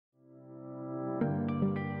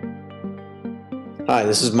Hi,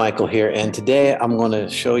 this is Michael here, and today I'm going to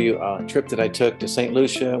show you a trip that I took to St.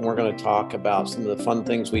 Lucia, and we're going to talk about some of the fun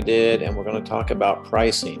things we did, and we're going to talk about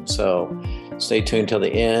pricing. So stay tuned till the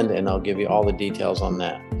end, and I'll give you all the details on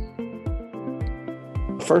that.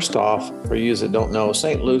 First off, for you that don't know,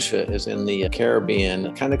 St. Lucia is in the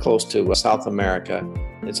Caribbean, kind of close to South America.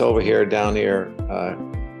 It's over here, down here,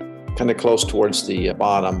 kind of close towards the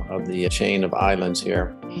bottom of the chain of islands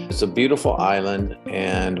here. It's a beautiful island,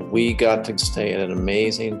 and we got to stay at an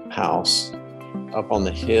amazing house up on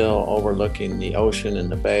the hill overlooking the ocean and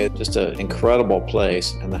the bay. Just an incredible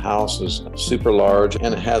place, and the house is super large,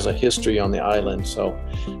 and it has a history on the island, so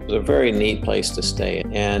it was a very neat place to stay.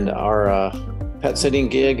 And our pet sitting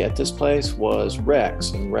gig at this place was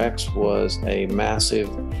Rex, and Rex was a massive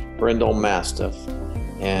brindle mastiff,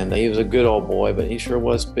 and he was a good old boy, but he sure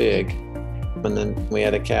was big. And then we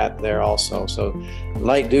had a cat there also. So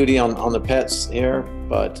light duty on the pets here,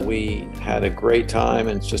 but we had a great time,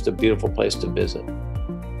 and it's just a beautiful place to visit.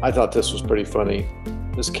 I thought this was pretty funny.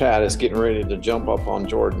 This cat is getting ready to jump up on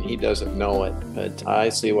Jordan. He doesn't know it, but I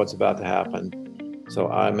see what's about to happen.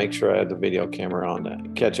 So I make sure I have the video camera on to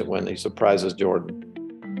catch it when he surprises Jordan.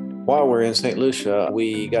 While we're in St. Lucia,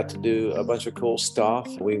 we got to do a bunch of cool stuff.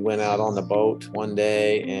 We went out on the boat one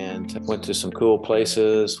day and went to some cool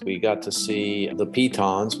places. We got to see the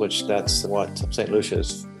Pitons, which that's what St. Lucia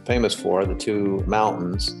is famous for, the two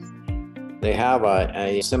mountains. They have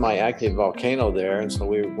a semi-active volcano there, and so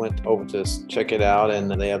we went over to check it out,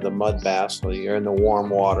 and they have the mud bath, so you're in the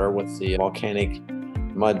warm water with the volcanic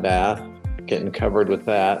mud bath, getting covered with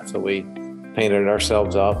that. So we painted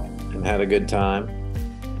ourselves up and had a good time.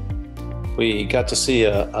 We got to see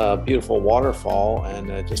a beautiful waterfall,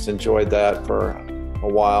 and just enjoyed that for a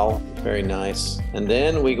while. Very nice. And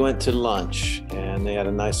then we went to lunch, and they had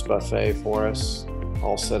a nice buffet for us,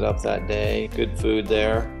 all set up that day. Good food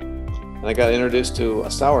there. And I got introduced to a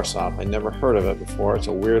soursop. I never heard of it before. It's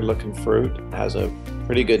a weird looking fruit. It has a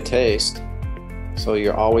pretty good taste. So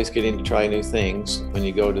you're always getting to try new things when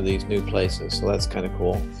you go to these new places. So that's kind of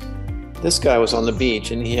cool. This guy was on the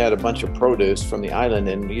beach, and he had a bunch of produce from the island,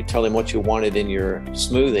 and you tell him what you wanted in your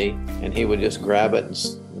smoothie, and he would just grab it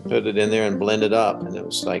and put it in there and blend it up, and it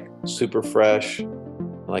was like super fresh.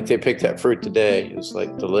 Like they picked that fruit today. It was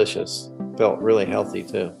like delicious. Felt really healthy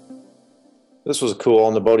too. This was cool.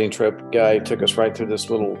 On the boating trip, guy took us right through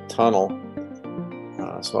this little tunnel,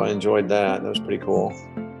 so I enjoyed that. That was pretty cool.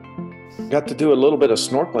 Got to do a little bit of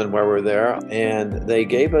snorkeling while we were there, and they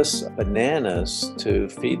gave us bananas to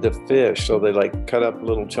feed the fish. So they like cut up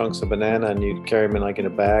little chunks of banana, and you carry them in like in a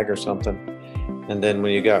bag or something. And then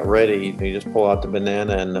when you got ready, you just pull out the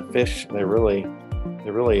banana, and the fish, they really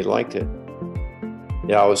liked it.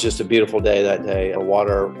 Yeah, it was just a beautiful day that day. The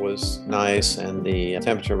water was nice, and the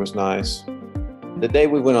temperature was nice. The day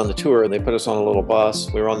we went on the tour, they put us on a little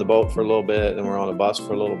bus. We were on the boat for a little bit, and we were on a bus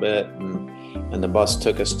for a little bit. And the bus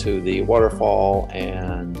took us to the waterfall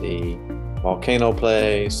and the volcano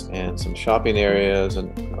place and some shopping areas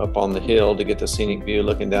and up on the hill to get the scenic view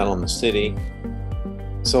looking down on the city.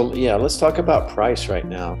 So yeah, let's talk about price right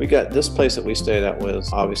now. We got this place that we stayed at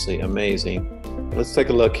was obviously amazing. Let's take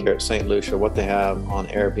a look here at St. Lucia, what they have on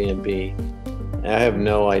Airbnb. I have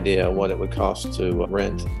no idea what it would cost to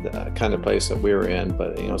rent the kind of place that we were in,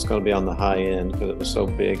 but you know, it's going to be on the high end because it was so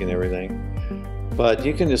big and everything. But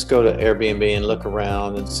you can just go to Airbnb and look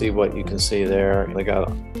around and see what you can see there. They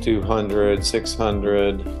got 200,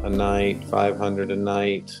 600 a night, 500 a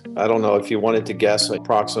night. I don't know if you wanted to guess an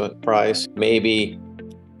approximate price, maybe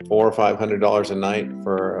 $400 or $500 a night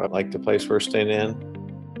for like the place we're staying in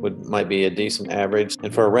might be a decent average.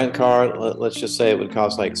 And for a rent car, let's just say it would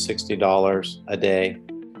cost like $60 a day.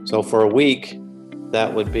 So for a week,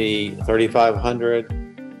 that would be $3,500.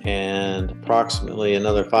 And approximately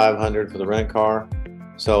another $500 for the rent car.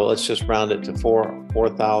 So let's just round it to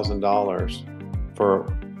 $4,000 for a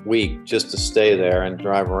week just to stay there and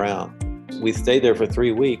drive around. We stayed there for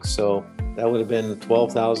 3 weeks, so that would have been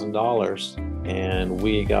 $12,000, and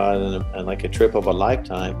we got like a trip of a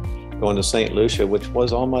lifetime going to St. Lucia, which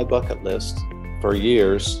was on my bucket list for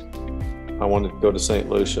years. I wanted to go to St.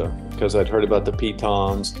 Lucia because I'd heard about the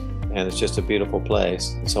Pitons, and it's just a beautiful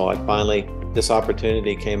place. So this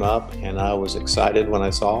opportunity came up, and I was excited when I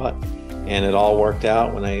saw it, and it all worked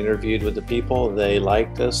out. When I interviewed with the people, they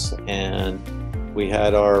liked us, and we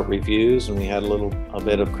had our reviews, and we had a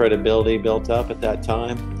bit of credibility built up at that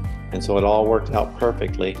time, and so it all worked out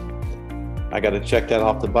perfectly. I got to check that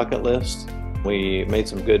off the bucket list. We made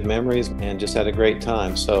some good memories and just had a great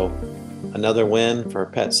time. So another win for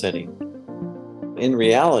pet sitting. In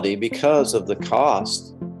reality, because of the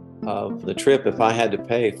cost of the trip, if I had to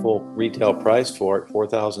pay full retail price for it,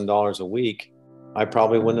 $4,000 a week, I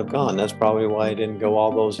probably wouldn't have gone. That's probably why I didn't go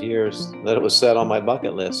all those years that it was set on my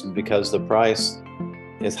bucket list, because the price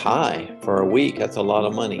is high for a week. That's a lot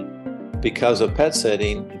of money. Because of pet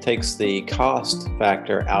sitting, it takes the cost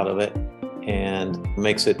factor out of it and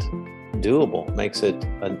makes it doable, makes it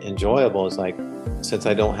enjoyable. It's like, since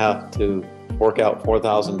I don't have to fork out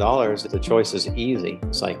 $4,000, the choice is easy.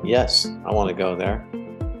 It's like, yes, I want to go there.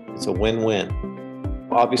 It's a win-win.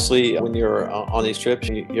 Obviously, when you're on these trips,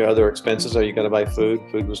 your other expenses are you got to buy food.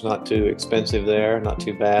 Food was not too expensive there, not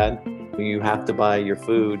too bad. You have to buy your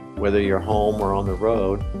food, whether you're home or on the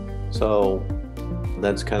road. So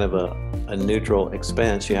that's kind of a neutral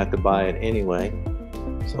expense. You have to buy it anyway.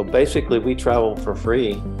 So basically, we travel for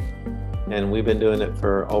free, and we've been doing it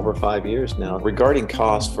for over 5 years now. Regarding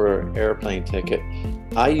cost for an airplane ticket,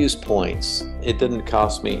 I use points. It didn't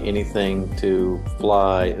cost me anything to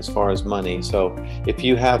fly as far as money. So if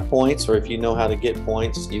you have points, or if you know how to get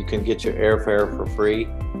points, you can get your airfare for free.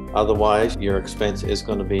 Otherwise, your expense is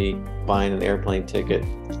going to be buying an airplane ticket,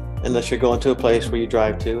 unless you're going to a place where you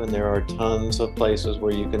drive to, and there are tons of places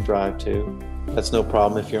where you can drive to. That's no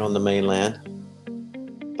problem if you're on the mainland.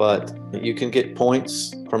 But you can get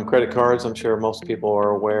points from credit cards. I'm sure most people are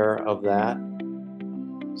aware of that.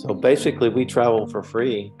 So basically, we travel for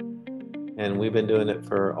free, and we've been doing it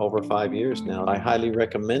for over 5 years now. I highly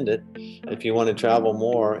recommend it. If you want to travel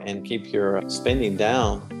more and keep your spending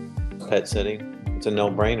down, pet sitting, it's a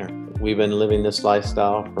no-brainer. We've been living this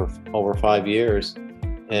lifestyle for over 5 years,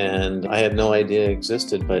 and I had no idea it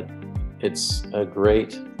existed, but it's a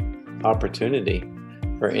great opportunity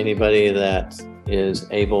for anybody that is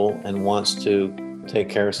able and wants to take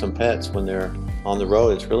care of some pets when they're on the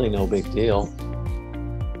road. It's really no big deal.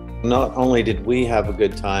 Not only did we have a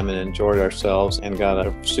good time and enjoyed ourselves and got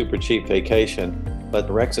a super cheap vacation, but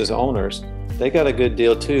Rex's owners, they got a good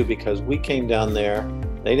deal too, because we came down there,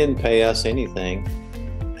 they didn't pay us anything,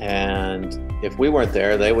 and if we weren't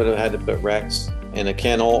there, they would have had to put Rex in a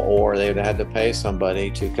kennel, or they would have had to pay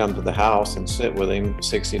somebody to come to the house and sit with him,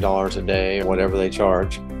 $60 a day or whatever they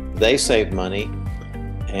charge. They saved money,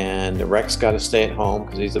 and Rex got to stay at home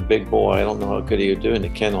because he's a big boy. I don't know how good he would do in the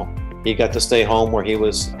kennel. He got to stay home where he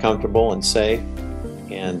was comfortable and safe,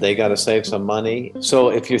 and they got to save some money. So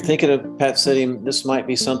if you're thinking of pet sitting, this might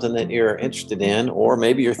be something that you're interested in, or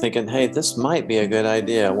maybe you're thinking, hey, this might be a good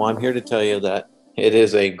idea. Well, I'm here to tell you that it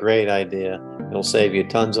is a great idea. It'll save you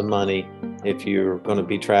tons of money if you're going to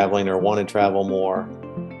be traveling or want to travel more.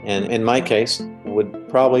 And in my case,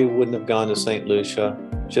 probably wouldn't have gone to St. Lucia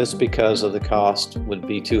just because of the cost would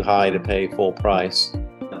be too high to pay full price.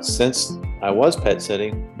 Since I was pet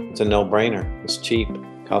sitting, it's a no-brainer. It's cheap,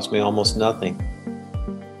 cost me almost nothing.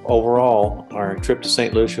 Overall, our trip to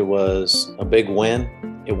St. Lucia was a big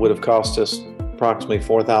win. It would have cost us approximately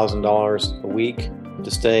 $4,000 a week to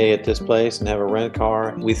stay at this place and have a rent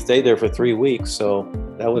car. We stayed there for 3 weeks, so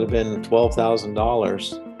that would have been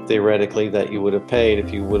 $12,000 theoretically that you would have paid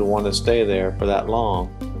if you would want to stay there for that long.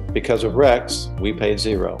 Because of Rex, we paid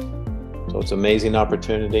zero. So it's an amazing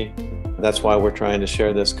opportunity. That's why we're trying to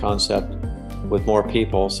share this concept with more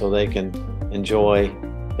people so they can enjoy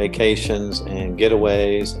vacations and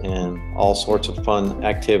getaways and all sorts of fun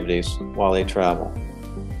activities while they travel.